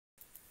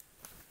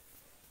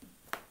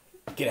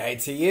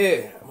G'day to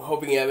you. I'm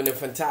hoping you're having a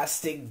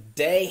fantastic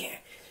day.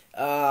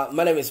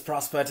 My name is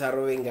Prosper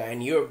Taruinga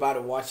and you're about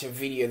to watch a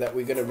video that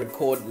we're going to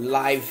record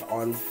live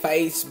on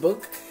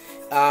Facebook.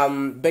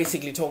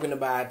 Basically talking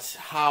about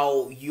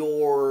how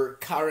your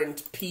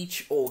current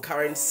pitch or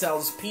current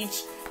sales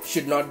pitch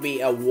should not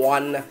be a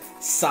one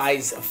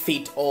size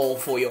fit all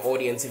for your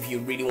audience if you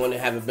really want to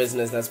have a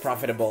business that's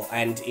profitable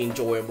and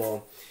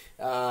enjoyable.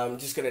 I'm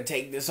just gonna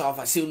take this off.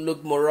 I see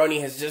Luke Moroni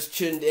has just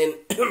tuned in.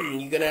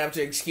 You're gonna have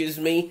to excuse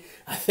me.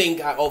 I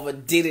think I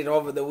overdid it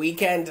over the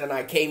weekend and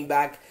I came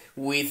back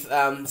with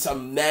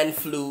some man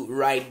flu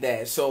right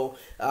there. So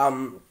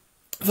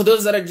for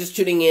those that are just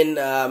tuning in,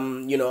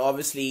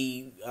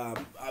 obviously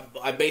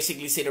I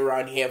basically sit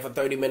around here for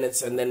 30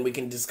 minutes and then we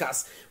can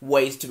discuss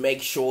ways to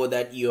make sure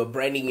that you're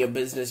branding your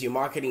business, you're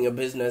marketing your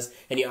business,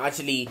 and you're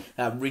actually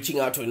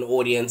reaching out to an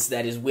audience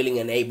that is willing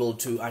and able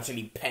to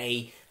actually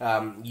pay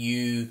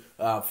you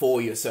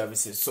for your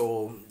services.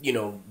 So,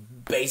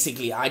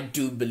 basically, I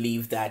do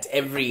believe that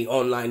every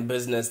online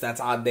business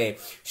that's out there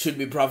should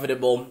be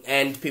profitable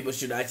and people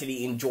should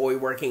actually enjoy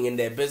working in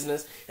their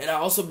business. And I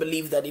also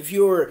believe that if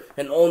you're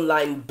an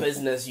online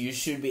business, you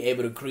should be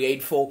able to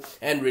create for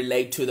and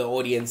relate to the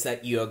audience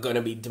that you're going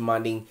to be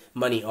demanding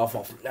money off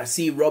of. I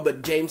see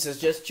Robert James has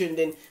just tuned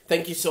in.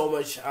 Thank you so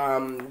much,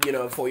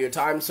 for your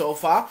time so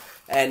far.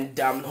 And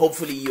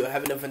hopefully you're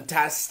having a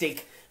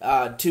fantastic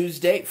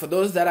Tuesday. For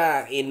those that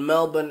are in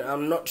Melbourne,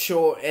 I'm not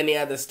sure any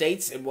other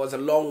states. It was a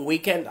long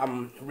weekend.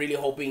 I'm really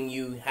hoping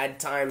you had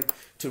time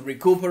to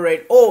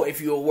recuperate, or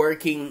if you're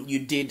working, you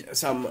did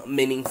some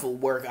meaningful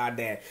work out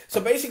there.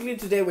 So basically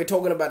today we're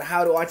talking about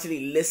how to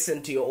actually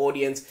listen to your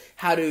audience,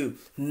 how to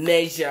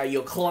measure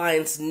your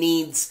clients'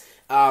 needs,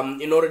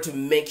 in order to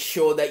make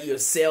sure that your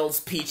sales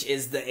pitch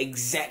is the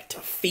exact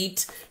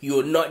fit.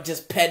 You're not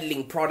just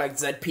peddling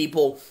products that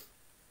people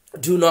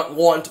do not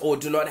want or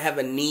do not have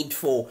a need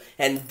for,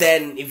 and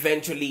then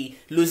eventually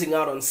losing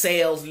out on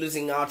sales,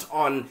 losing out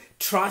on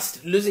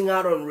trust, losing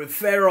out on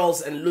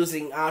referrals, and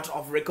losing out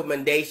of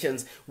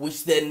recommendations,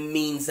 which then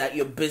means that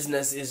your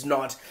business is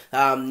not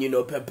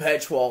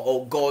perpetual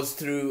or goes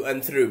through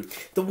and through.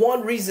 The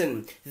one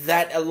reason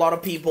that a lot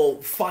of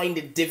people find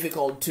it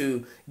difficult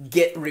to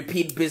get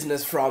repeat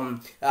business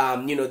from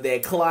their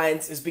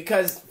clients is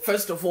because,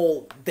 first of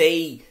all,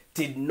 they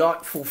did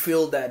not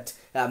fulfill that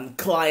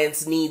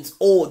client's needs,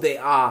 or they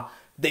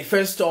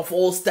first of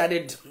all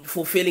started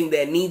fulfilling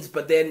their needs,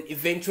 but then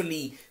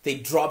eventually they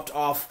dropped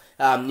off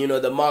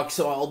the mark.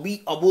 So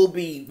I will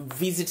be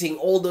visiting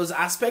all those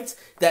aspects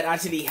that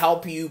actually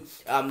help you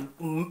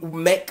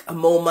make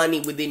more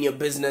money within your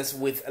business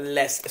with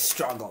less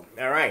struggle.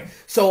 All right,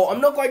 so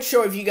I'm not quite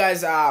sure if you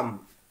guys are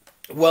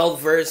well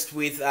versed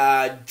with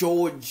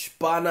George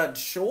Bernard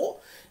Shaw,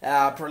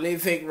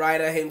 prolific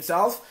writer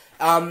himself.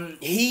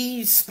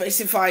 He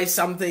specifies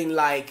something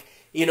like,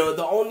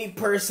 the only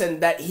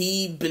person that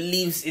he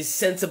believes is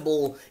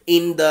sensible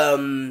in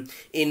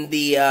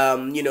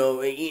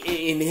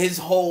his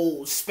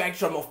whole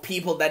spectrum of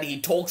people that he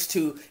talks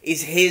to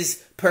is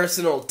his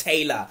personal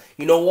tailor.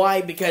 You know why?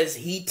 Because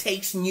he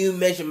takes new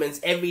measurements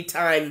every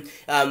time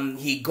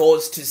he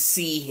goes to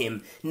see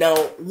him. Now,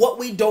 what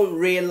we don't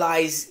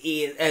realize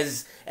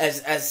is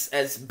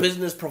as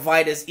business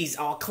providers is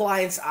our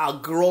clients are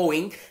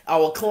growing,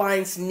 our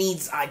clients'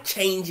 needs are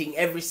changing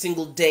every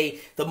single day.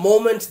 The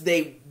moment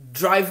they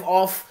drive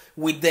off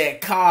with their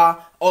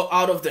car or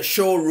out of the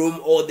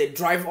showroom, or they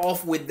drive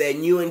off with their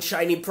new and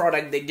shiny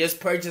product they just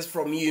purchased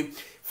from you,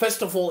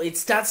 first of all, it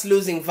starts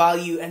losing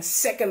value, and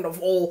second of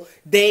all,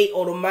 they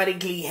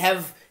automatically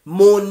have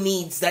more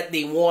needs that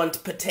they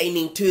want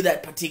pertaining to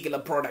that particular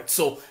product.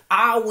 So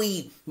are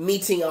we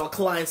meeting our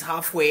clients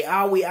halfway?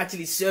 Are we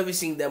actually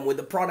servicing them with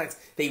the products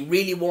they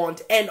really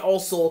want, and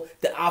also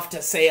the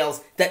after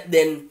sales that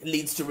then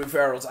leads to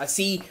referrals? I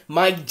see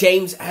Mike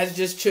James has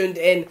just tuned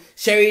in.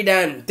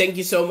 Sheridan, thank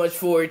you so much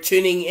for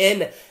tuning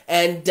in.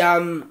 And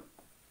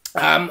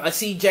I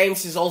see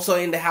James is also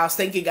in the house.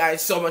 Thank you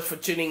guys so much for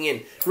tuning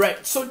in.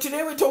 Right, so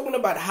today we're talking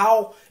about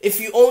how, if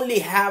you only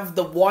have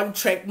the one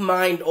track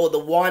mind or the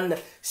one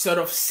sort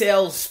of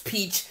sales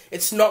pitch,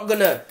 it's not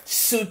gonna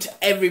suit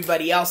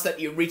everybody else that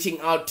you're reaching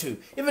out to.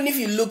 Even if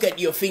you look at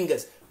your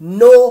fingers,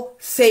 no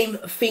same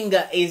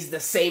finger is the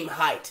same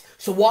height.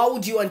 So why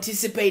would you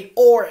anticipate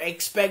or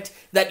expect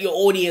that your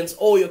audience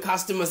or your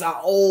customers are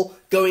all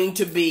going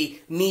to be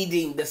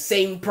needing the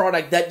same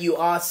product that you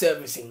are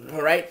servicing?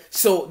 All right.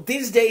 So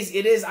these days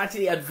it is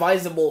actually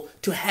advisable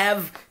to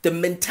have the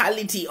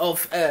mentality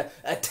of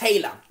a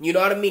tailor. You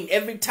know what I mean?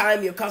 Every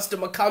time your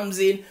customer comes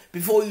in,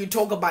 before you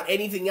talk about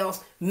anything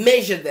else,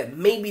 measure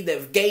them. Maybe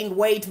they've gained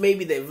weight,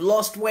 maybe they've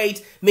lost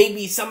weight,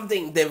 maybe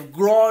something they've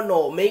grown,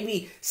 or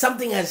maybe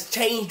something has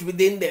changed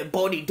within their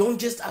body. Don't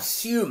just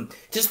assume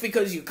just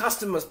because your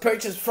customers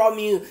purchased from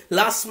you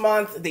last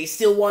month, they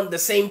still want the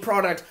same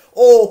product,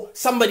 or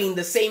somebody in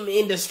the same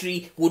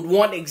industry would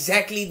want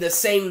exactly the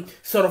same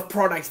sort of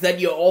products that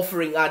you're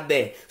offering out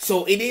there.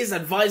 So it is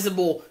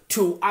advisable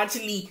to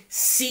actually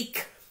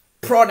seek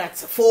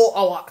products for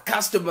our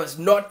customers,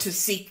 not to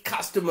seek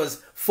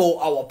customers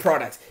for our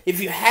products. If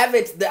you have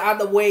it the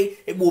other way,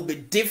 it will be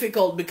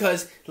difficult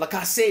because, like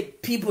I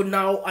said, people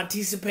now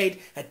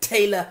anticipate a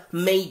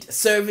tailor-made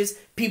service.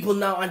 People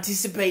now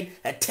anticipate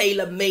a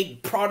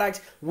tailor-made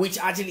product which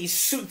actually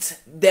suits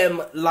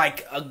them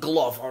like a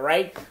glove, all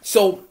right?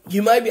 So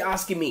you might be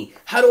asking me,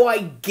 how do I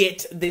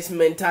get this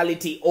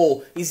mentality?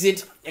 Or is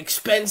it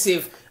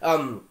expensive?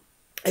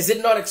 Is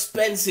it not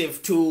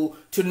expensive to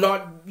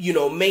not, you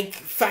know, make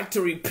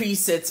factory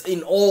presets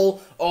in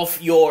all of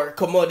your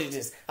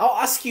commodities? I'll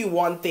ask you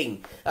one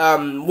thing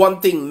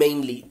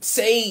mainly.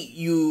 Say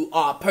you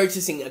are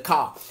purchasing a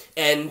car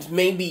and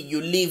maybe you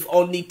live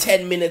only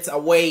 10 minutes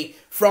away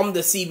from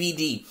the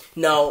CBD.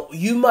 Now,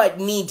 you might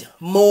need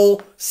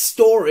more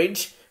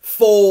storage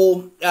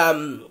for,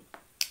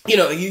 you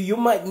know, you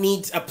might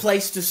need a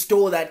place to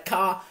store that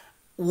car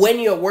when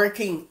you're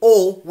working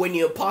or when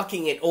you're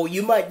parking it, or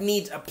you might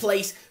need a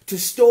place to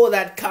store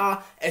that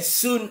car as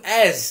soon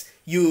as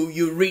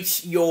you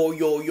reach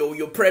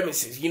your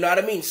premises. You know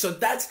what I mean? So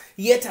that's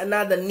yet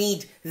another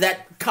need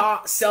that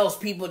car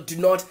salespeople do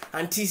not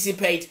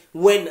anticipate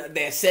when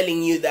they're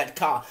selling you that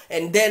car.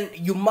 And then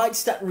you might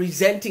start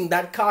resenting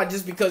that car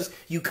just because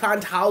you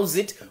can't house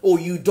it, or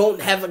you don't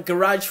have a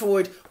garage for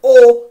it,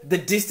 or the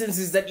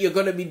distances that you're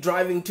going to be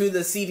driving to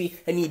the city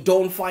and you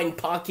don't find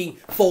parking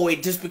for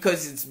it just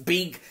because it's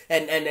big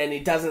and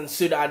it doesn't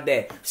suit out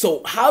there.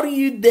 So how do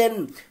you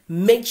then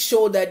make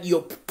sure that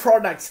your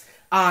products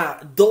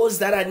are those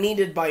that are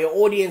needed by your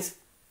audience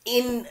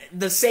in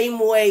the same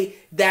way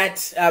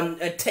that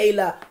a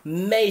tailor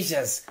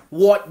measures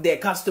what their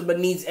customer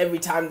needs every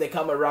time they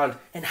come around?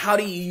 And how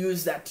do you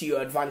use that to your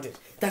advantage?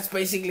 That's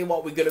basically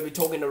what we're going to be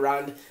talking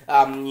around,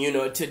 you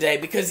know, today,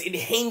 because it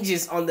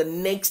hinges on the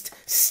next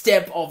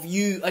step of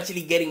you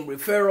actually getting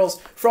referrals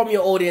from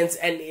your audience,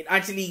 and it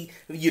actually,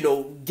 you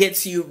know,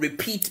 gets you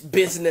repeat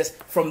business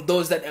from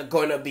those that are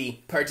going to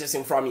be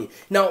purchasing from you.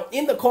 Now,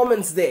 in the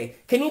comments there,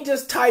 can you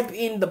just type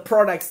in the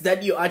products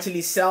that you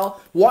actually sell?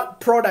 What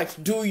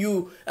product do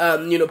you,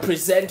 you know,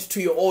 present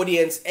to your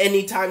audience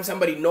anytime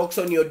somebody knocks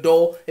on your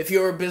door? If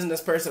you're a business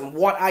person,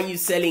 what are you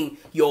selling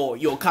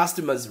your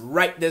customers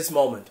right this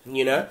moment?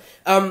 You know,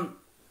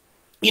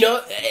 you know,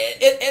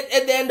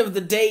 at the end of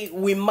the day,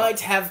 we might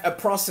have a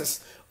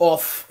process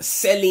of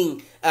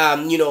selling,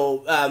 you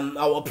know,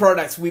 our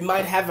products. We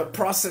might have a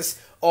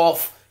process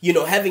of, you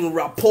know, having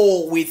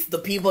rapport with the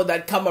people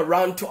that come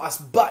around to us.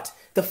 But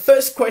the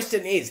first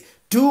question is,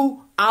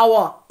 do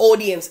our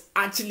audience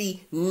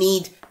actually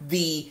need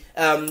the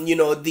you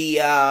know,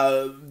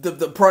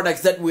 the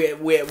products that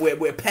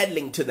we're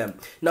peddling to them?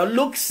 Now,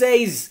 Luke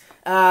says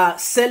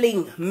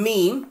selling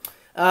me.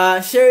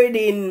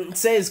 Sheridan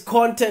says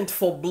content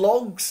for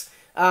blogs.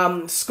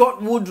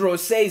 Scott Woodrow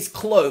says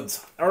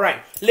clothes. All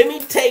right, let me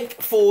take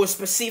for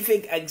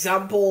specific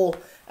example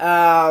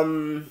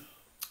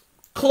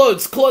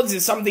clothes. Clothes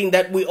is something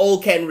that we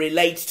all can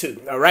relate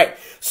to. All right,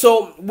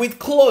 so with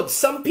clothes,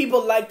 some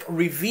people like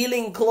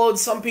revealing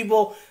clothes, some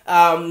people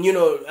you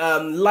know,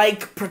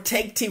 like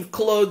protective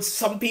clothes,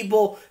 some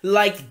people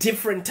like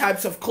different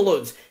types of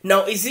clothes.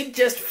 Now, is it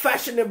just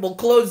fashionable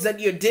clothes that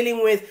you're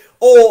dealing with,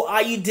 or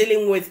are you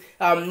dealing with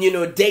you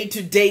know,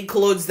 day-to-day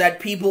clothes that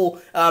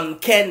people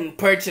can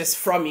purchase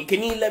from you?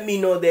 Can you let me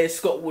know there,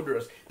 Scott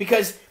Woodrow?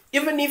 Because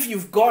even if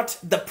you've got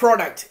the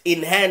product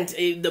in hand,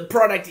 the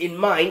product in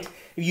mind,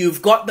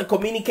 you've got the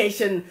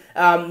communication,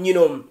 you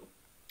know,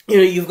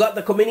 you've got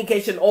the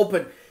communication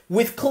open.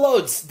 With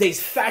clothes,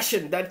 there's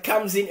fashion that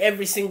comes in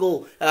every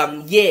single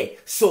year.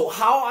 So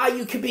how are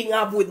you keeping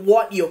up with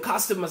what your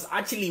customers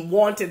actually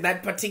want at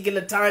that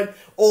particular time,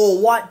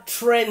 or what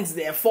trends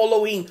they're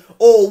following,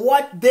 or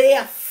what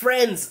their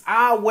friends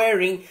are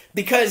wearing?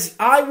 Because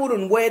I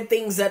wouldn't wear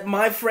things that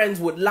my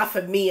friends would laugh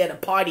at me at a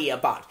party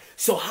about.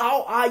 So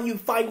how are you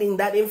finding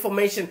that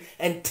information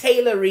and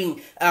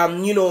tailoring,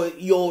 you know,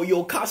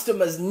 your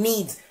customers'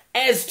 needs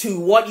as to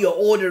what you're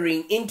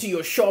ordering into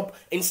your shop,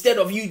 instead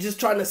of you just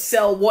trying to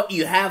sell what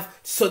you have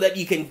so that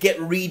you can get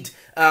rid,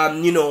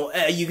 you know,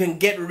 you can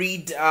get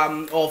rid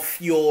of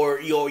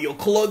your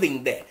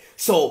clothing there.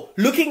 So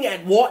looking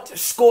at what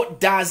Scott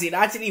does, it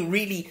actually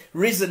really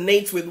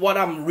resonates with what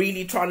I'm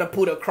really trying to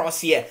put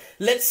across here.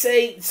 Let's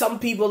say some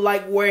people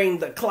like wearing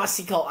the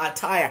classical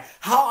attire.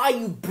 How are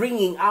you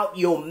bringing out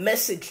your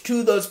message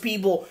to those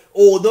people,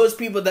 or those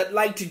people that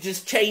like to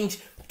just change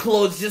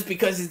clothes just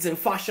because it's in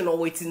fashion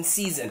or it's in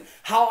season?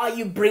 How are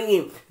you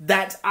bringing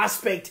that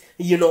aspect,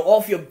 you know,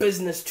 of your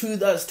business to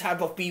those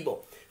type of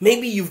people?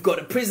 Maybe you've got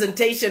a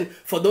presentation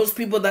for those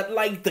people that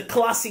like the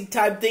classic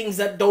type things,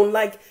 that don't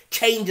like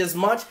change as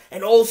much.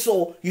 And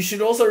also, you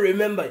should also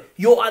remember,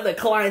 your other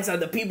clients are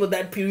the people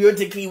that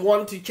periodically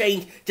want to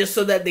change just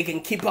so that they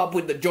can keep up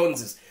with the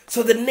Joneses.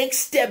 So the next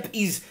step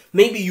is,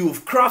 maybe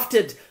you've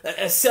crafted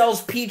a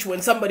sales pitch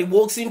when somebody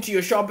walks into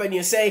your shop and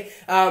you say,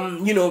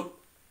 you know,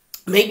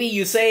 maybe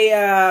you say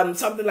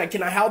something like,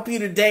 can I help you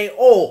today?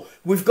 Oh,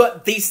 we've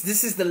got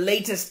this is the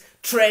latest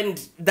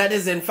trend that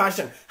is in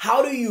fashion.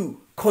 How do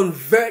you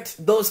convert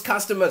those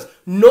customers,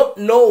 not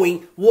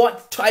knowing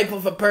what type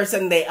of a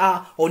person they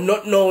are, or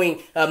not knowing,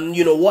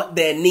 what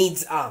their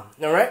needs are.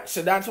 All right.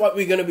 So that's what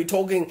we're going to be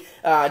talking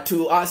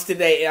to us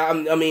today.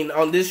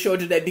 On this show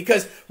today,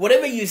 because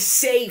whatever you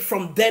say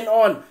from then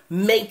on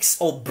makes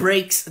or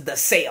breaks the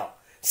sale.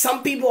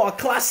 Some people are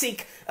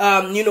classic,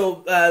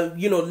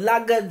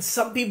 laggards.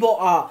 Some people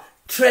are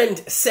trend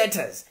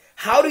setters.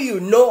 How do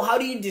you know? How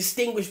do you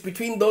distinguish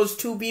between those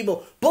two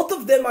people? Both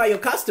of them are your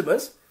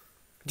customers.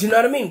 Do you know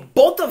what I mean?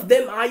 Both of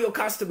them are your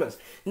customers.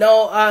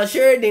 Now,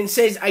 Sheridan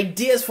says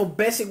ideas for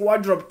basic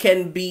wardrobe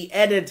can be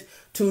added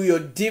to your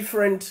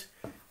different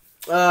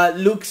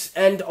looks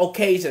and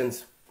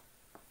occasions.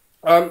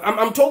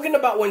 I'm talking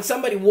about when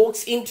somebody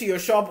walks into your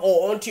shop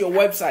or onto your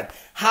website.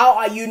 How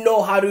are you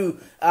know how to,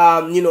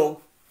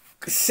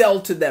 sell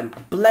to them?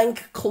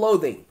 Blank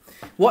clothing.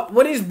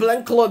 What is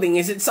blank clothing?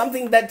 Is it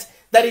something that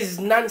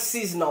is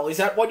non-seasonal? Is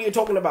that what you're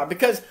talking about?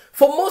 Because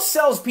for most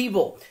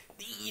salespeople,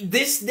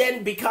 this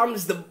then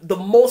becomes the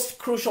most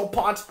crucial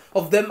part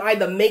of them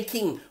either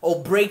making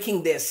or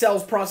breaking their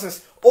sales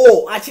process,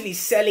 or actually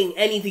selling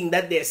anything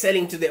that they're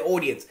selling to their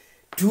audience.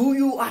 Do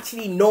you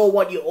actually know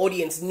what your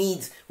audience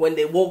needs when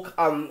they walk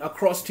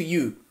across to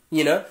you?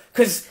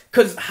 Because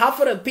half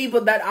of the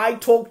people that I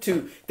talk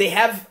to, they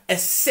have a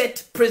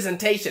set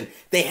presentation.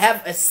 They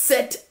have a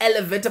set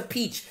elevator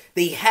pitch.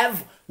 They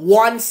have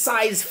one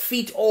size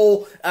fit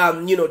all,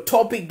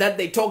 topic that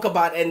they talk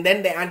about, and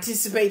then they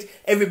anticipate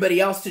everybody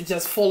else to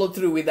just follow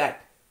through with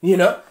that.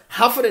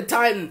 Half of the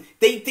time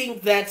they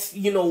think that,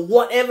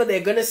 whatever they're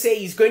going to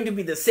say is going to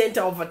be the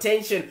center of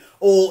attention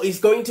or is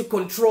going to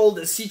control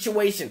the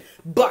situation.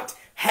 But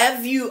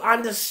have you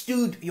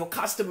understood your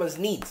customers'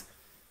 needs?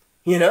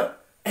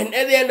 And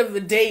at the end of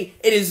the day,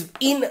 it is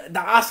in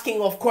the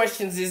asking of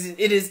questions,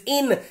 it is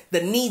in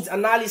the needs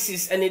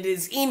analysis, and it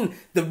is in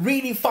the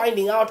really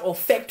finding out or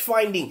fact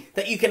finding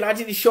that you can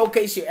actually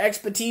showcase your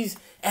expertise,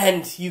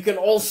 and you can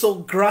also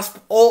grasp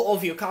all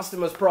of your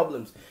customers'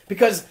 problems.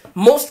 Because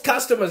most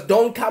customers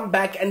don't come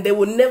back and they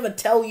will never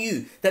tell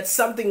you that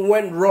something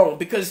went wrong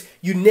because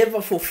you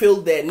never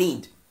fulfilled their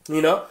need,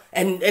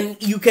 and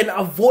you can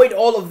avoid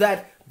all of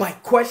that by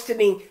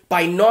questioning,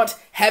 by not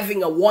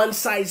having a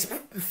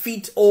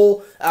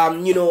one-size-fits-all,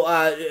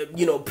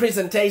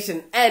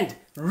 presentation, and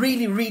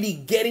really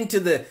getting to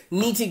the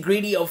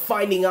nitty-gritty of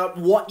finding out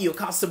what your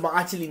customer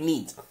actually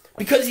needs.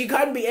 Because you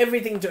can't be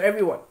everything to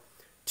everyone.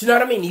 Do you know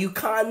what I mean? You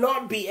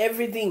cannot be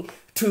everything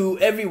to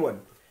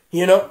everyone.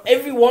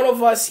 Every one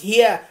of us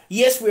here,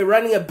 yes, we're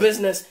running a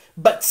business,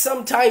 but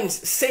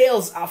sometimes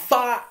sales are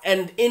far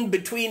and in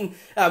between,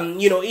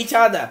 each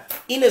other.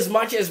 In as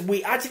much as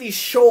we actually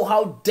show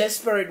how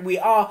desperate we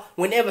are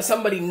whenever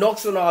somebody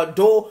knocks on our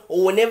door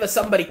or whenever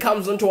somebody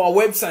comes onto our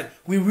website,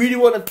 we really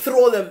want to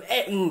throw them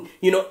at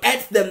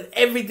them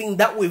everything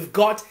that we've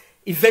got.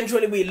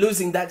 Eventually, we're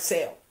losing that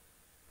sale.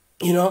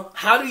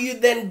 How do you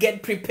then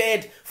get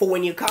prepared for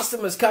when your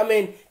customers come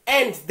in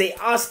and they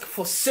ask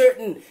for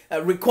certain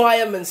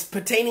requirements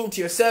pertaining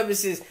to your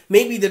services?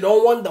 Maybe they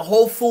don't want the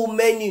whole full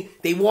menu.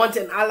 They want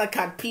an a la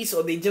carte piece,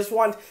 or they just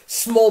want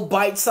small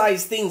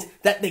bite-sized things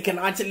that they can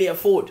actually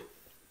afford,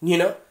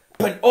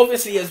 But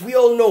obviously, as we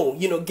all know,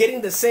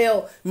 getting the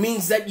sale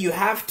means that you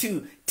have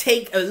to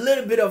take a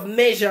little bit of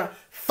measure,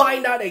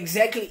 find out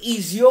exactly,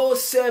 is your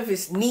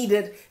service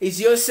needed?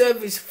 Is your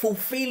service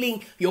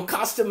fulfilling your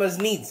customers'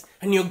 needs?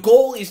 And your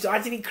goal is to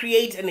actually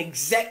create an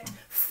exact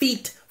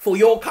fit for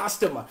your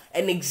customer.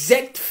 An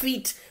exact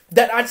fit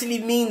that actually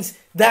means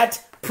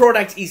that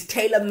product is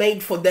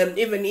tailor-made for them,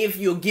 even if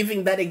you're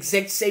giving that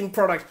exact same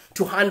product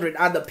to 100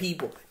 other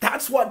people.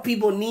 That's what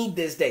people need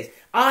these days.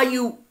 Are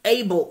you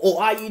able,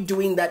 or are you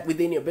doing that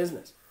within your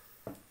business?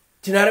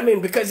 Do you know what I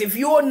mean? Because if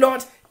you're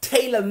not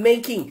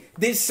tailor-making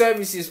these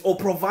services or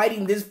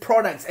providing these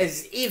products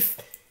as if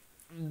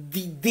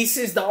this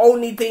is the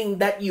only thing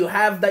that you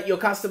have that your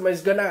customer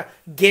is gonna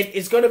get,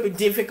 it's gonna be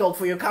difficult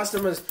for your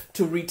customers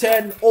to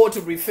return or to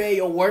refer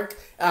your work,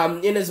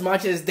 in as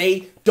much as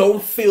they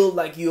don't feel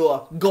like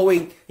you're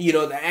going,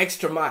 the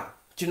extra mile.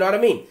 Do you know what I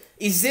mean?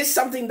 Is this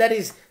something that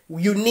is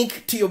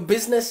unique to your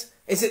business?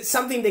 Is it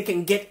something they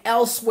can get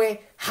elsewhere?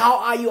 How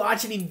are you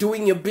actually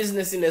doing your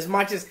business in as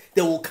much as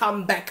they will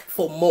come back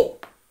for more?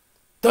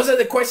 Those are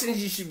the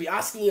questions you should be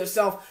asking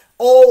yourself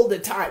all the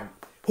time.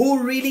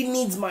 Who really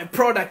needs my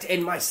product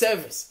and my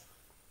service?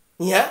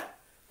 Yeah?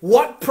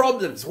 What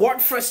problems,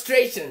 what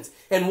frustrations,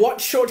 and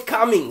what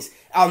shortcomings,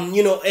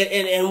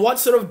 and what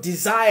sort of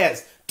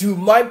desires do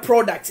my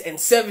products and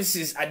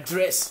services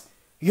address?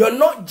 You're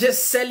not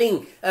just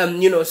selling,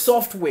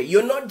 software.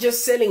 You're not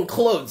just selling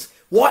clothes.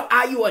 What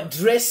are you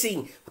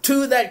addressing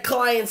to that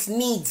client's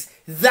needs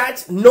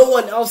that no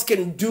one else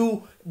can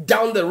do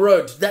down the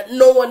road, that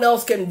no one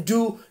else can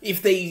do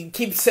if they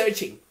keep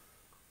searching?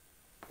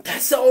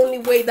 That's the only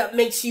way that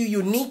makes you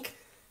unique.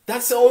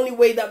 That's the only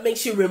way that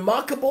makes you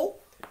remarkable.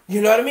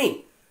 You know what I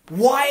mean?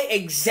 Why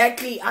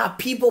exactly are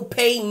people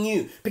paying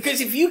you?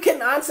 Because if you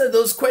can answer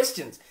those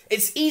questions,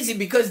 it's easy,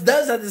 because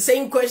those are the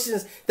same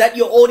questions that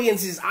your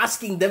audience is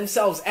asking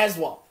themselves as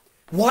well.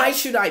 Why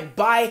should I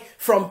buy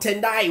from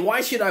Tendai?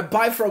 Why should I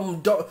buy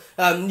from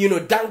Duncan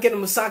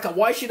Musaka?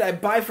 Why should I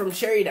buy from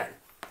Sheridan?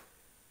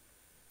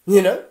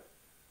 You know?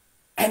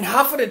 And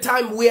half of the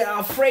time we are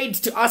afraid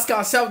to ask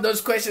ourselves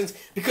those questions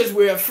because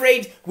we're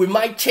afraid we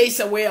might chase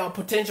away our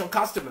potential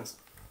customers.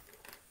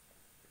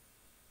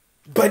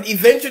 But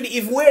eventually,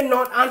 if we're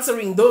not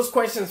answering those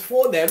questions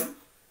for them,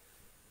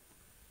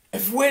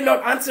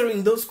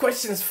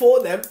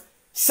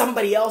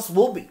 somebody else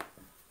will be.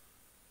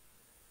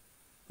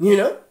 You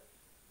know?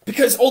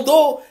 Because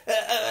although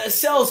a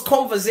sales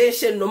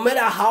conversation, no matter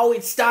how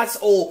it starts,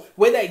 or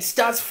whether it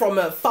starts from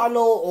a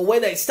funnel, or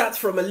whether it starts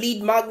from a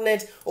lead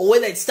magnet, or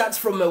whether it starts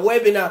from a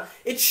webinar,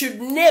 it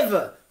should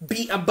never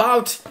be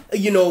about,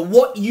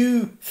 what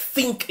you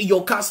think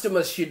your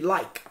customers should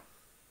like.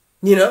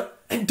 You know?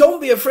 And don't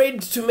be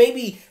afraid to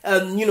maybe,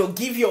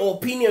 give your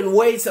opinion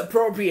where it's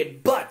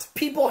appropriate. But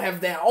people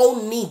have their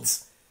own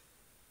needs.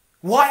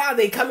 Why are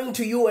they coming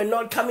to you and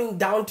not coming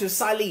down to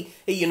Sally,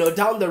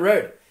 down the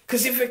road?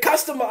 Because if a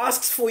customer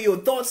asks for your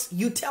thoughts,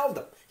 you tell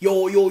them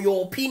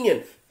your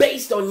opinion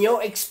based on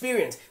your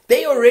experience.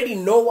 They already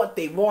know what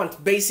they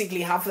want basically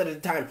half of the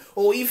time.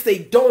 Or if they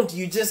don't,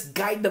 you just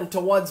guide them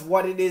towards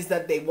what it is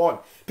that they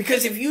want.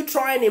 Because if you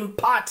try and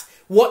impart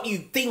what you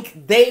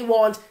think they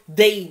want,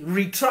 they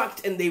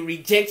retract and they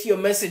reject your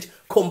message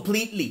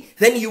completely.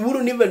 Then you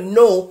wouldn't even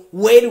know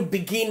where to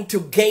begin to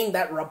gain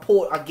that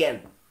rapport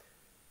again.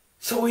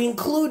 So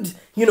include,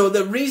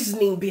 the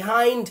reasoning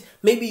behind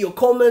maybe your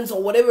comments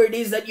or whatever it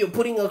is that you're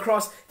putting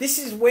across. This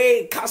is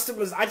where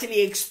customers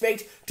actually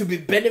expect to be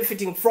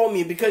benefiting from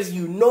you because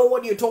you know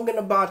what you're talking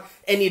about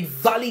and it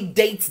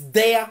validates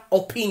their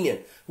opinion.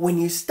 When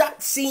you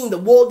start seeing the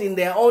world in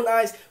their own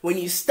eyes, when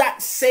you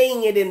start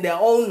saying it in their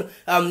own,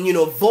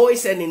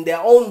 voice and in their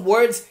own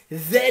words,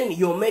 then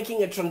you're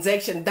making a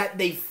transaction that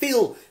they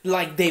feel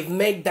like they've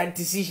made that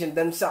decision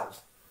themselves.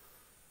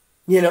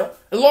 A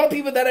lot of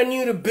people that are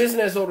new to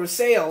business or to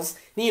sales,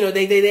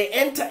 they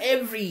enter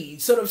every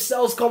sort of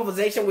sales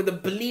conversation with the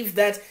belief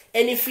that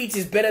any fit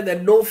is better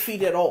than no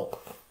fit at all.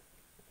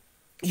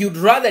 You'd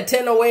rather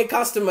turn away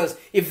customers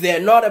if they're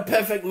not a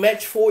perfect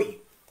match for you.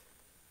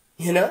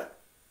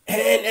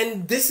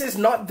 And this is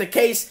not the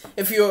case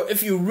if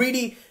you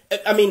really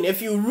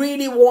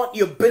want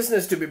your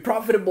business to be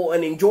profitable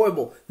and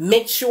enjoyable.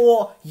 Make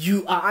sure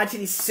you are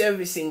actually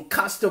servicing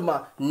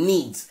customer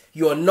needs.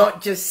 You're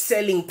not just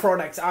selling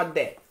products out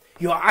there.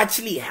 You're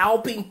actually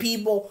helping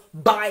people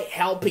by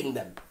helping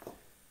them.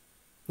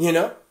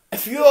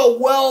 If you're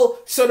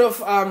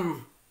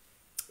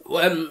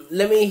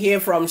let me hear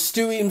from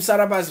Stewie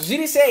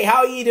Msarapas. Say, how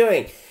are you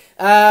doing?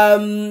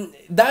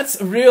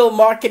 That's real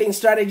marketing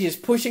strategies,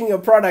 pushing your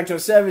product or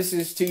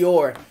services to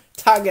your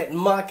target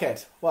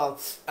market. Well,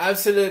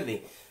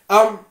 absolutely.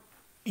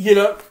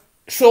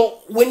 So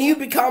when you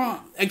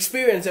become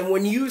experienced and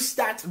when you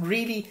start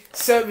really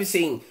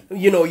servicing,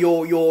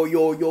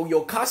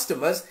 your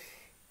customers,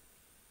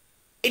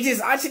 it is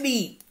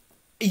actually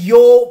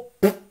your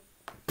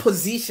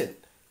position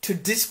to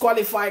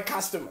disqualify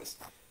customers.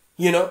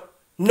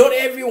 Not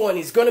everyone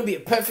is going to be a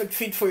perfect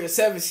fit for your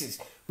services.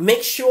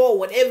 Make sure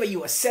whatever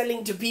you are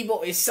selling to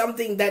people is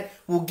something that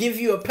will give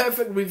you a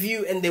perfect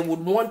review and they would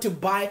want to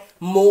buy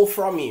more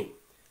from you.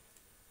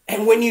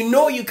 And when you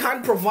know you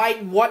can't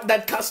provide what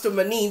that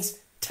customer needs,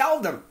 tell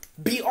them.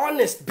 Be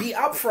honest. Be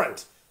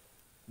upfront.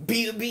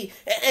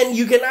 And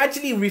you can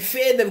actually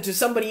refer them to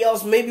somebody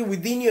else, maybe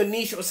within your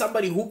niche, or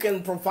somebody who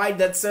can provide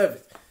that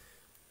service.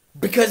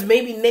 Because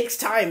maybe next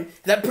time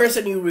that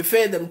person you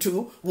refer them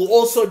to will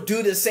also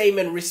do the same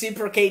and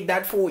reciprocate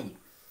that for you.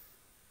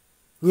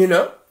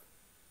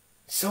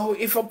 So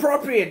if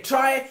appropriate,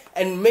 try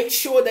and make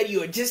sure that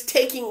you are just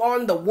taking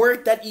on the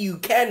work that you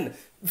can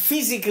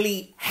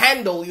physically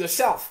handle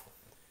yourself.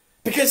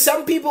 Because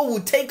some people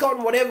will take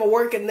on whatever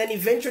work and then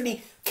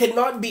eventually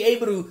cannot be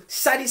able to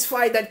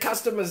satisfy that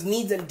customer's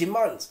needs and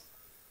demands.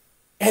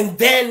 And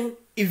then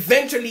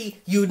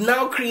eventually you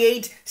now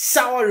create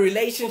sour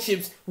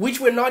relationships which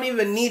were not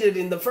even needed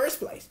in the first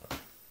place.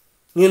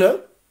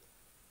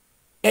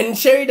 And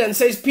Sheridan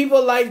says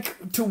people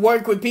like to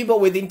work with people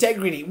with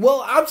integrity.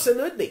 Well,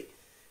 absolutely.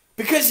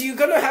 Because you're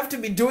going to have to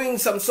be doing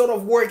some sort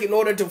of work in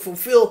order to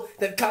fulfill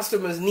that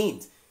customer's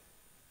needs.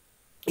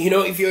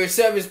 If you're a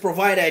service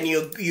provider and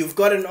you've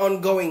got an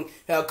ongoing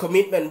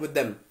commitment with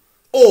them.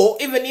 Or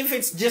even if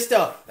it's just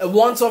a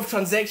once-off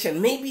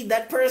transaction, maybe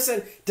that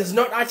person does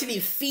not actually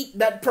fit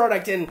that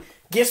product. And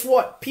guess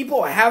what?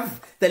 People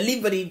have the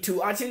liberty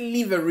to actually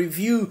leave a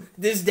review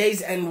these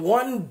days. And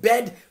one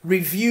bad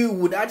review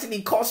would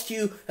actually cost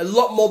you a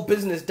lot more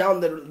business down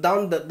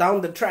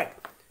the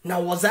track.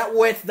 Now, was that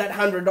worth that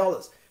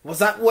 $100? Was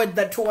that worth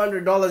that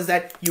 $200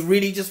 that you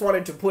really just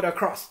wanted to put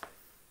across?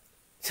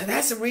 So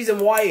that's the reason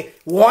why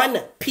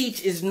one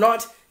pitch is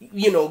not,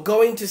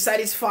 going to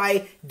satisfy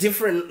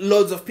different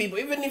loads of people.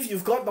 Even if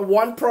you've got the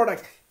one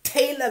product,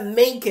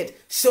 tailor-make it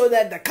so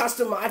that the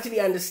customer actually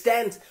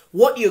understands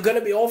what you're going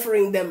to be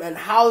offering them and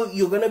how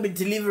you're going to be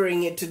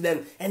delivering it to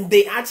them. And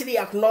they actually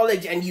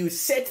acknowledge and you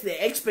set their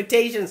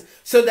expectations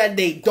so that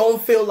they don't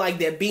feel like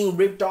they're being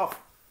ripped off.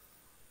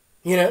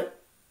 you know?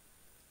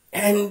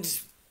 And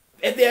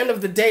at the end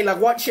of the day, like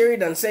what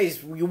Sheridan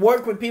says, you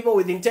work with people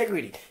with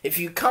integrity. If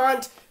you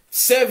can't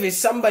service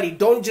somebody,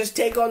 don't just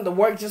take on the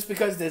work just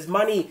because there's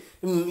money,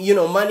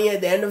 money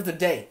at the end of the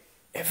day.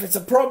 If it's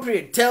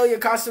appropriate, tell your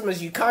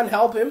customers you can't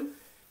help him.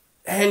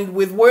 And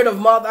with word of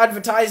mouth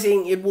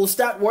advertising, it will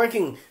start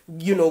working,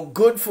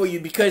 good for you,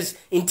 because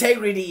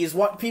integrity is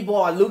what people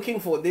are looking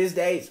for these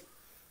days.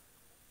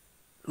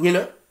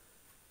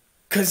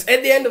 Because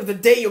at the end of the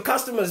day, your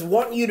customers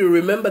want you to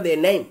remember their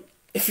name.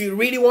 If you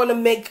really want to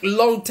make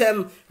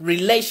long-term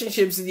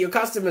relationships with your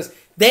customers,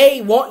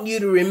 they want you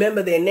to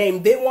remember their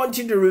name. They want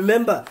you to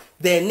remember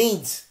their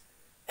needs.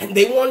 And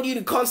they want you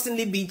to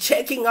constantly be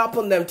checking up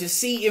on them to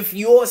see if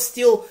you're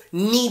still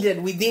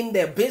needed within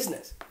their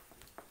business.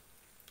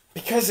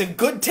 Because a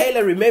good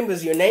tailor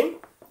remembers your name.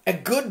 A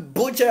good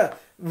butcher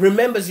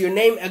remembers your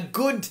name. A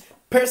good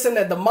person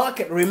at the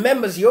market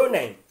remembers your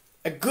name.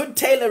 A good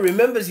tailor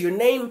remembers your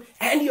name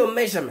and your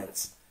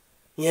measurements.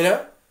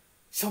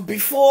 So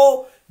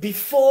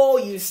before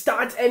you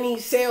start any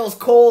sales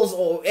calls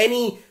or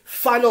any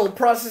funnel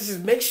processes,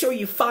 make sure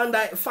you find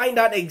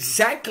out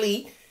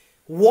exactly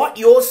what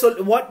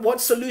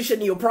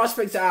solution your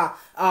prospects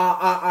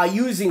are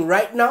using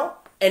right now,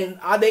 and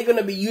are they going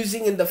to be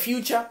using in the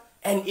future,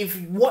 and if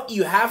what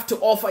you have to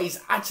offer is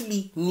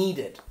actually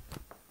needed.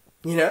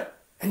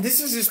 And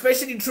this is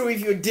especially true if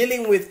you're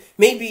dealing with,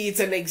 maybe it's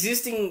an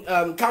existing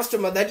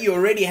customer that you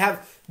already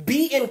have.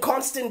 Be in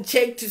constant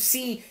check to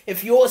see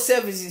if your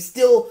service is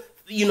still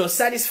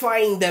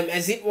satisfying them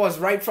as it was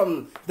right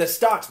from the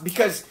start,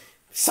 because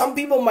some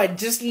people might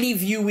just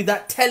leave you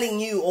without telling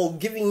you or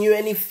giving you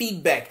any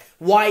feedback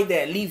why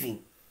they're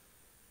leaving.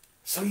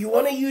 So you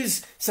want to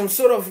use some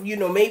sort of,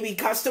 maybe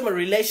customer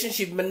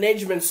relationship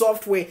management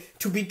software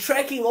to be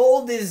tracking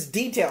all these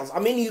details. I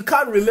mean, you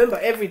can't remember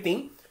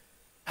everything.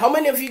 How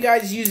many of you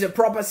guys use a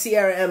proper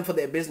CRM for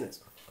their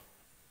business?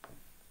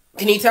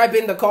 Can you type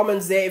in the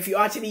comments there if you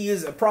actually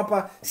use a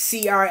proper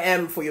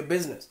CRM for your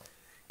business?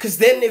 Because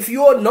then if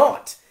you're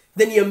not,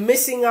 then you're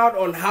missing out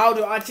on how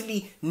to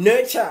actually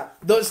nurture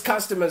those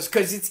customers,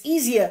 because it's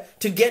easier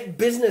to get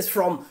business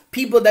from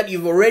people that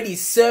you've already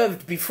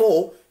served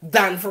before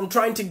than from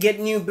trying to get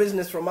new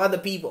business from other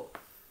people.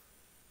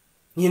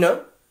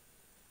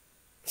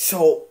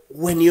 So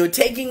when you're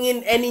taking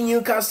in any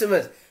new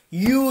customers,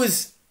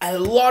 use a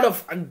lot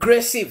of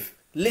aggressive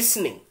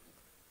listening,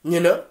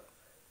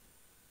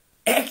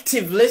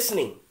 active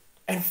listening,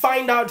 and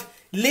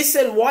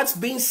listen what's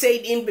being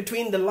said in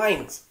between the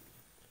lines.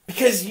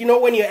 Because,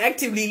 when you're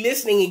actively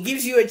listening, it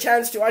gives you a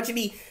chance to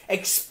actually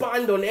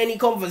expand on any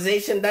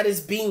conversation that is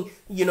being,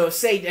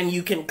 said, and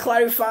you can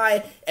clarify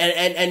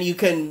and you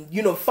can,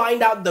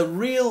 find out the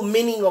real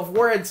meaning of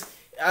words,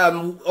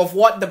 of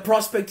what the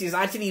prospect is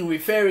actually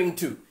referring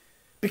to.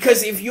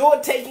 Because if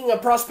you're taking a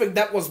prospect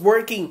that was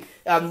working,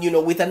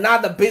 with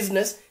another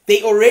business,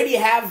 they already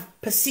have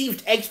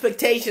perceived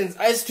expectations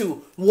as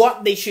to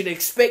what they should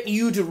expect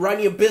you to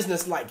run your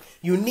business like.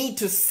 You need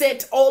to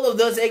set all of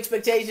those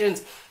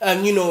expectations,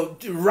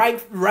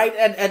 right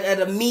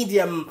at a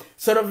medium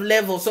sort of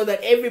level, so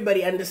that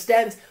everybody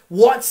understands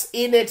what's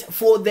in it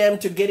for them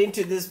to get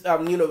into this,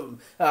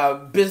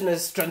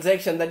 business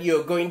transaction that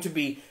you're going to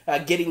be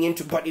getting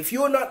into. But if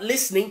you're not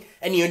listening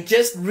and you're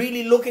just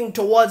really looking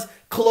towards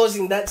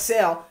closing that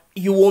sale,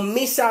 you will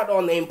miss out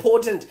on the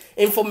important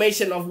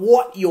information of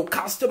what your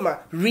customer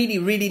really,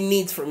 really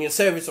needs from your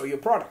service or your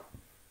product.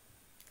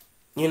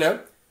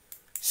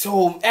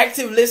 So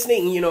active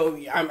listening,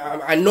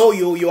 I know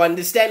you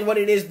understand what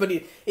it is, but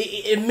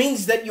it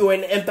means that you're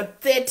an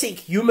empathetic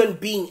human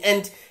being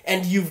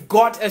and you've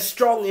got a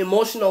strong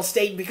emotional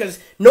state, because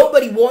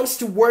nobody wants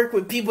to work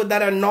with people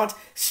that are not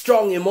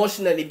strong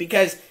emotionally,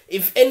 because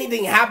if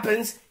anything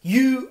happens,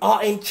 you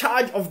are in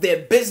charge of their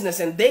business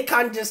and they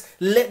can't just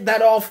let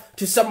that off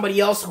to somebody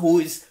else who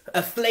is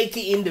a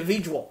flaky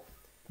individual.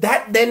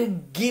 That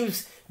then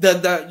gives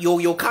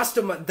your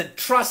customer the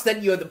trust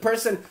that you're the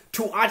person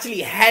to actually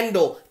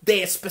handle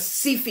their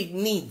specific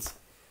needs.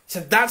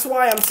 So that's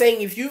why I'm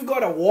saying, if you've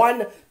got a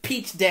one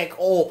pitch deck,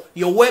 or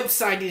your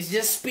website is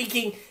just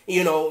speaking,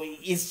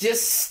 it's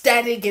just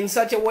static in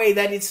such a way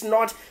that it's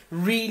not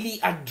really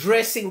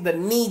addressing the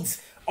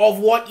needs of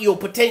what your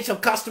potential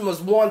customers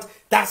want,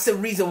 that's the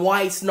reason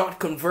why it's not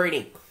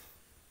converting.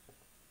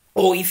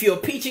 Or if you're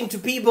pitching to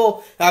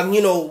people,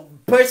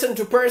 person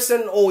to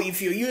person, or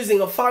if you're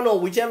using a funnel,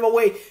 whichever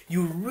way,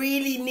 you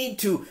really need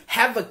to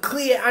have a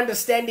clear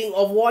understanding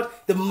of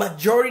what the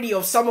majority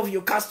of some of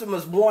your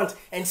customers want,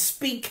 and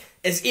speak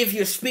as if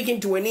you're speaking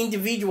to an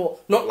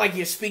individual, not like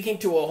you're speaking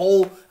to a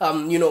whole,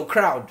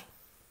 crowd.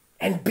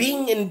 And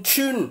being in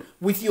tune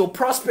with your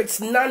prospects'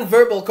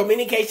 non-verbal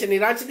communication,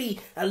 it actually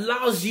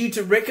allows you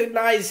to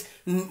recognize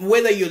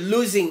whether you're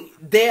losing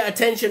their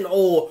attention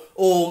or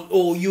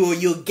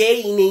you're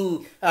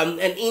gaining an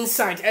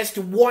insight as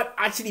to what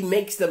actually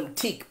makes them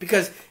tick.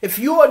 Because if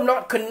you are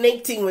not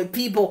connecting with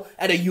people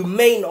at a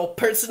humane or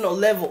personal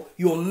level,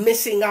 you're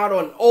missing out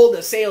on all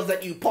the sales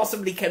that you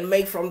possibly can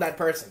make from that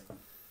person.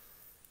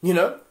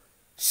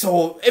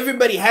 So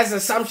everybody has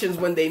assumptions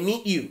when they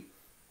meet you.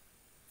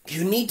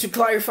 You need to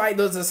clarify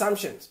those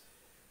assumptions.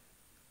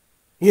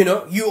 You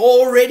know, you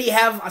already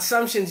have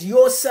assumptions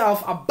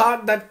yourself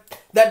about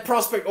that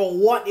prospect or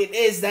what it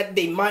is that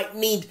they might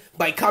need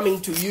by coming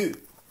to you.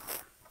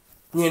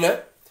 You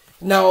know?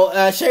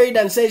 Now,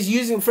 Sheridan says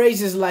using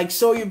phrases like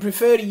 "so you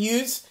prefer to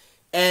use"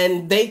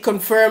 and they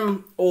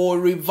confirm or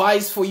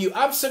revise for you.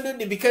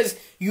 Absolutely, because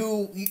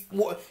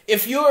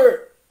if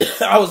you're,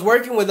 I was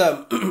working with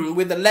a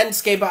with a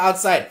landscaper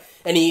outside,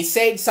 and he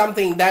said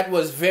something that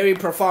was very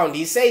profound.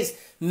 He says,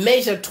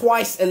 measure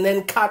twice and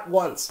then cut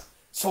once.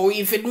 So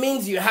if it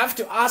means you have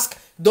to ask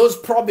those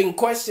probing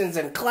questions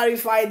and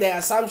clarify their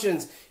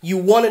assumptions, you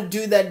want to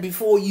do that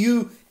before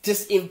you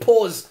just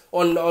impose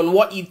on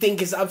what you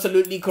think is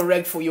absolutely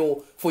correct for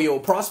your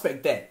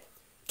prospect there.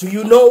 Do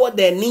you know what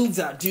their needs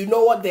are? Do you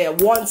know what their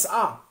wants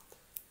are?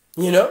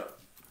 You know?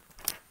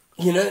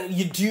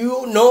 Do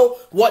you know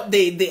what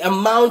the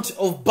amount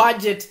of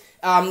budget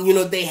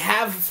they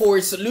have for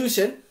a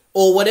solution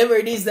or whatever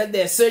it is that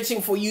they're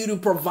searching for you to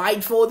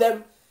provide for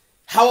them?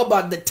 How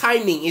about the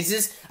timing?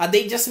 Are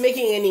they just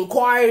making an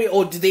inquiry,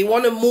 or do they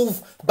want to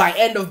move by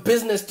end of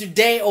business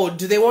today, or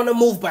do they want to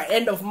move by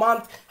end of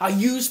month? Are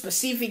you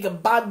specific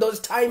about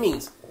those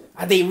timings?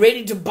 Are they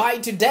ready to buy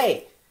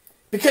today?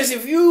 Because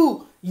if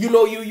you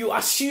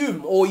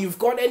assume, or you've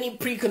got any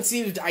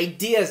preconceived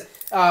ideas,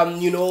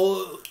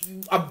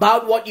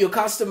 about what your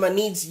customer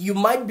needs, you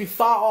might be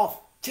far off.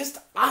 Just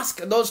ask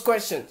those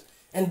questions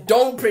and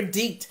don't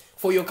predict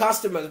for your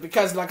customers,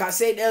 because like I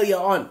said earlier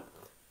on,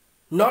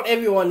 not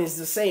everyone is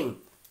the same.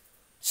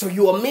 So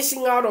you are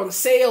missing out on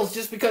sales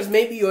just because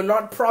maybe you're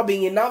not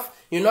probing enough.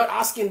 You're not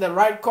asking the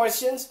right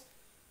questions.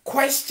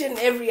 Question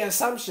every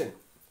assumption.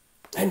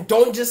 And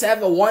don't just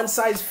have a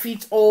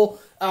one-size-fits-all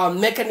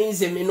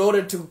mechanism in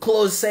order to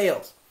close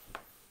sales.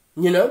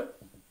 You know?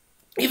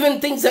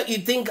 Even things that you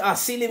think are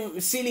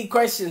silly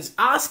questions,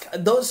 ask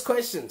those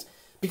questions.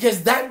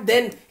 Because that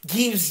then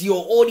gives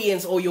your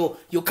audience or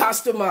your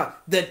customer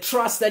the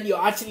trust that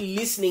you're actually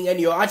listening and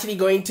you're actually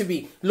going to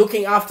be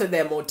looking after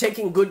them or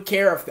taking good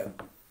care of them.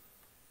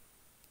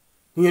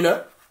 You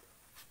know?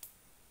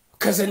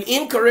 Because an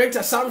incorrect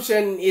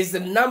assumption is the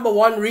number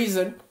one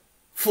reason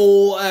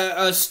for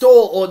a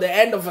stall or the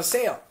end of a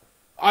sale.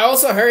 I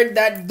also heard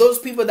that those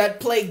people that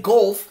play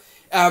golf,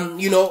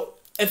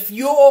 if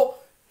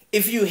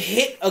you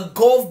hit a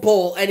golf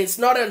ball and it's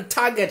not on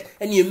target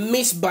and you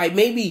miss by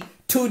maybe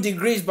 2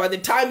 degrees, by the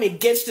time it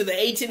gets to the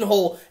 18th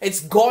hole, it's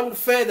gone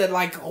further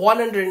like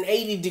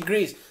 180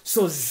 degrees.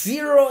 So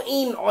zero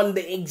in on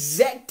the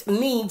exact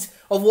needs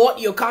of what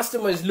your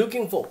customer is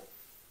looking for.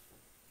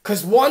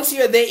 Because once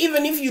you're there,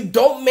 even if you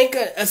don't make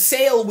a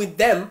sale with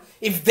them,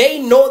 if they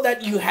know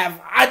that you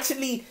have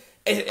actually,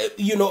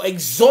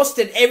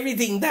 exhausted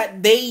everything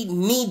that they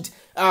need,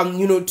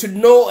 to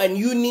know, and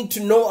you need to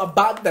know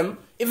about them,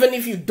 even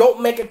if you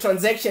don't make a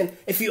transaction,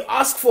 if you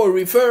ask for a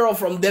referral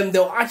from them,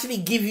 they'll actually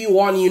give you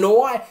one. You know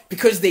why?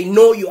 Because they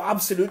know you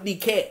absolutely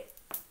care.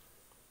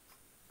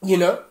 You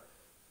know?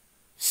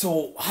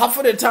 So half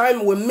of the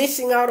time we're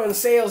missing out on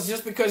sales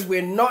just because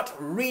we're not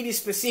really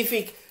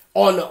specific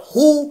on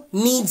who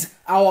needs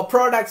our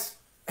products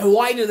and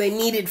why do they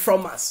need it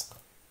from us.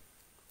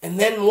 And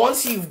then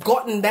once you've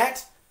gotten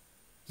that,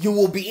 you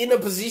will be in a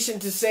position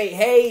to say,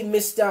 hey,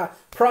 Mr.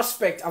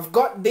 Prospect, I've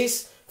got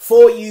this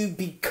for you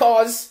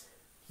because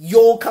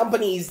your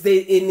company is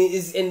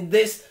in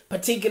this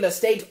particular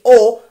state,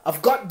 or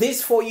I've got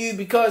this for you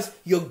because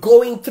you're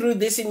going through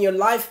this in your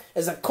life.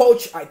 As a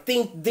coach, I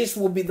think this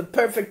will be the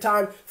perfect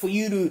time for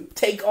you to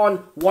take on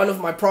one of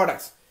my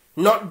products.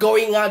 Not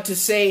going out to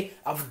say,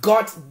 I've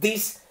got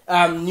this,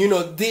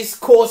 this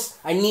course,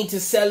 I need to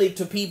sell it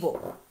to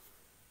people.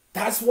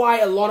 That's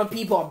why a lot of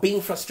people are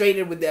being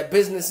frustrated with their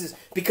businesses,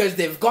 because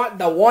they've got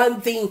the one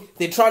thing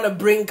they're trying to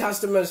bring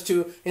customers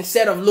to,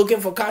 instead of looking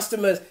for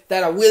customers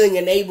that are willing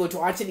and able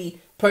to actually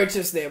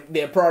purchase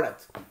their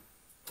product.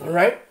 All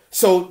right.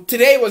 So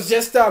today was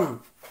just a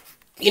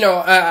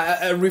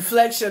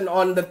reflection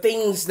on the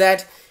things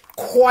that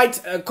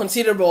quite a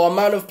considerable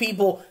amount of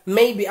people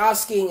may be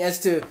asking as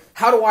to,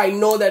 how do I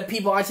know that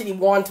people actually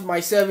want my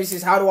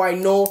services? How do I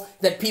know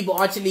that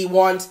people actually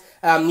want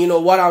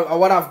what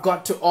I've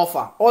got to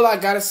offer? All I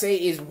gotta say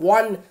is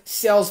one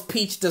sales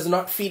pitch does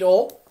not fit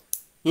all.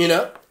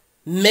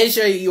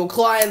 Measure your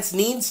client's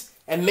needs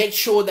and make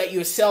sure that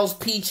your sales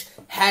pitch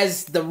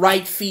has the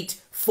right fit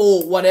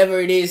for whatever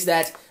it is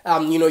that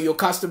your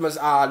customers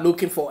are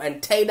looking for,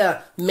 and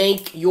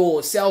tailor-make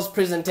your sales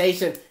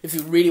presentation if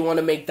you really want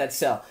to make that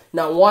sell.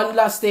 Now, one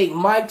last thing.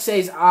 Mike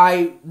says,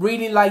 I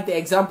really like the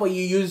example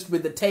you used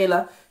with the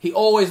tailor. He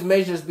always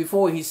measures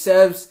before he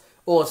serves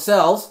or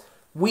sells.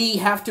 We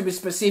have to be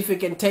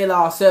specific and tailor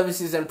our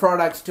services and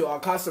products to our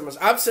customers.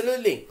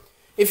 Absolutely.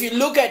 If you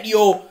look at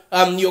your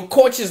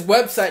coach's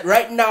website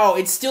right now,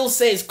 it still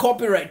says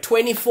copyright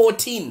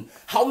 2014.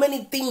 How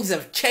many things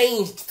have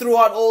changed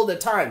throughout all the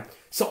time?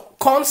 So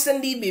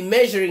constantly be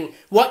measuring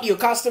what your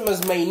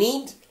customers may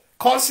need.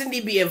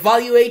 Constantly be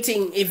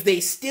evaluating if they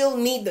still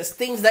need the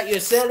things that you're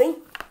selling.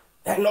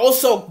 And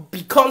also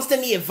be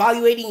constantly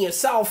evaluating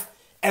yourself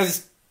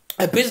as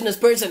a business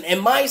person?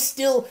 Am I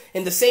still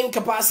in the same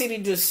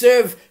capacity to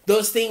serve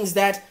those things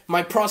that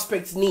my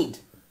prospects need?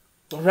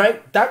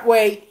 Right? That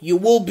way you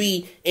will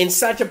be in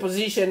such a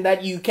position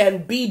that you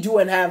can do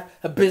and have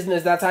a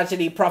business that's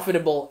actually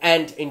profitable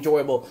and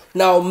enjoyable.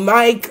 Now,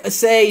 Mike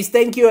says,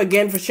 thank you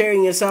again for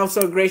sharing yourself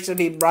so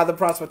graciously, Brother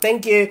Prosper.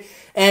 Thank you.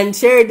 And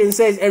Sheridan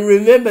says, and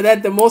remember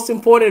that the most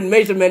important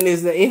measurement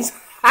is the inside.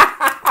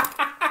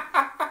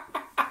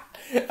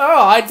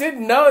 Oh, I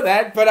didn't know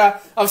that,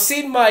 but I've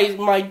seen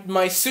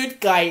my suit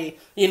guy,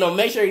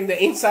 measuring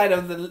the inside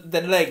of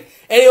the leg.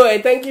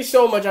 Anyway, thank you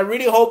so much. I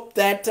really hope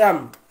that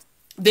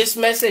this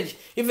message,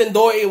 even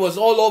though it was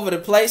all over the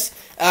place,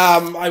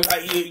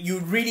 you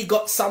really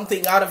got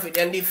something out of it.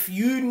 And if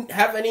you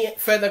have any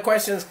further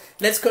questions,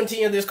 let's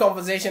continue this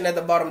conversation at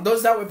the bottom.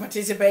 Those that were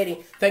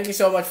participating, thank you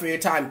so much for your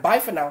time. Bye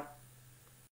for now.